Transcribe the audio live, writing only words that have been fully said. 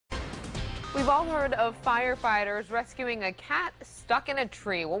We've all heard of firefighters rescuing a cat stuck in a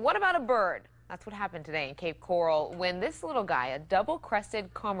tree. Well, what about a bird? That's what happened today in Cape Coral when this little guy, a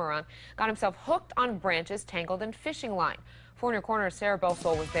double-crested cormorant, got himself hooked on branches tangled in fishing line. 4 in Your Corner's Sarah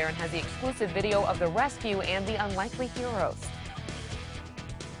Belsol was there and has the exclusive video of the rescue and the unlikely heroes.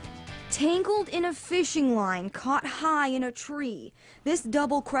 Tangled in a fishing line, caught high in a tree. This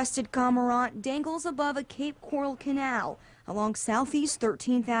double-crested cormorant dangles above a Cape Coral canal along Southeast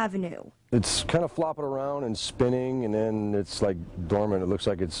 13th Avenue. It's kind of flopping around and spinning, and then it's like dormant. It looks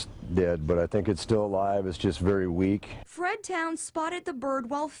like it's dead, but I think it's still alive. It's just very weak. Fred Towns spotted the bird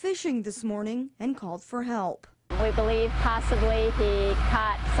while fishing this morning and called for help. We believe possibly he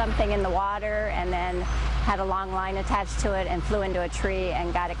caught something in the water and then had a long line attached to it and flew into a tree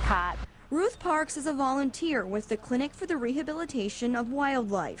and got it caught. Ruth Parks is a volunteer with the Clinic for the Rehabilitation of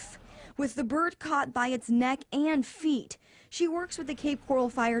Wildlife. With the bird caught by its neck and feet, she works with the Cape Coral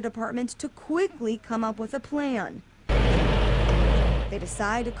Fire Department to quickly come up with a plan. They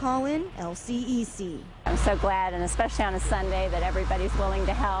decide to call in LCEC. I'm so glad, and especially on a Sunday, that everybody's willing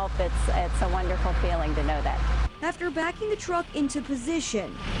to help. It's a wonderful feeling to know that. After backing the truck into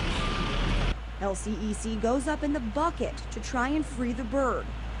position, LCEC goes up in the bucket to try and free the bird.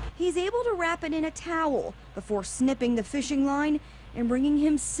 He's able to wrap it in a towel before snipping the fishing line and bringing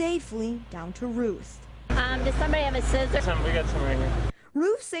him safely down to Ruth. Does somebody have a scissor? We got some right here.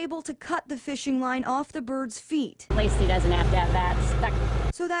 Ruth's able to cut the fishing line off the bird's feet. At least he doesn't have to have that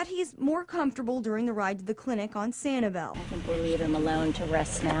stuck. So that he's more comfortable during the ride to the clinic on Sanibel. I think we'll leave him alone to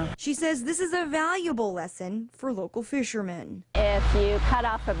rest now. She says this is a valuable lesson for local fishermen. If you cut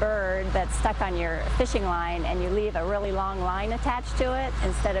off a bird that's stuck on your fishing line and you leave a really long line attached to it,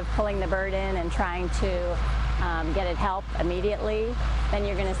 instead of pulling the bird in and trying to get it help immediately, then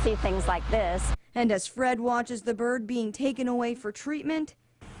you're going to see things like this. And as Fred watches the bird being taken away for treatment,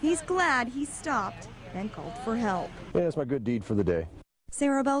 he's glad he stopped and called for help. Yeah, that's my good deed for the day.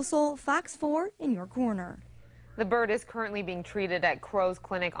 Sarah Belsol, Fox 4 in your corner. The bird is currently being treated at Crow's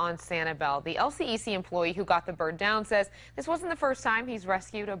Clinic on Sanibel. The LCEC employee who got the bird down says this wasn't the first time he's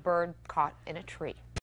rescued a bird caught in a tree.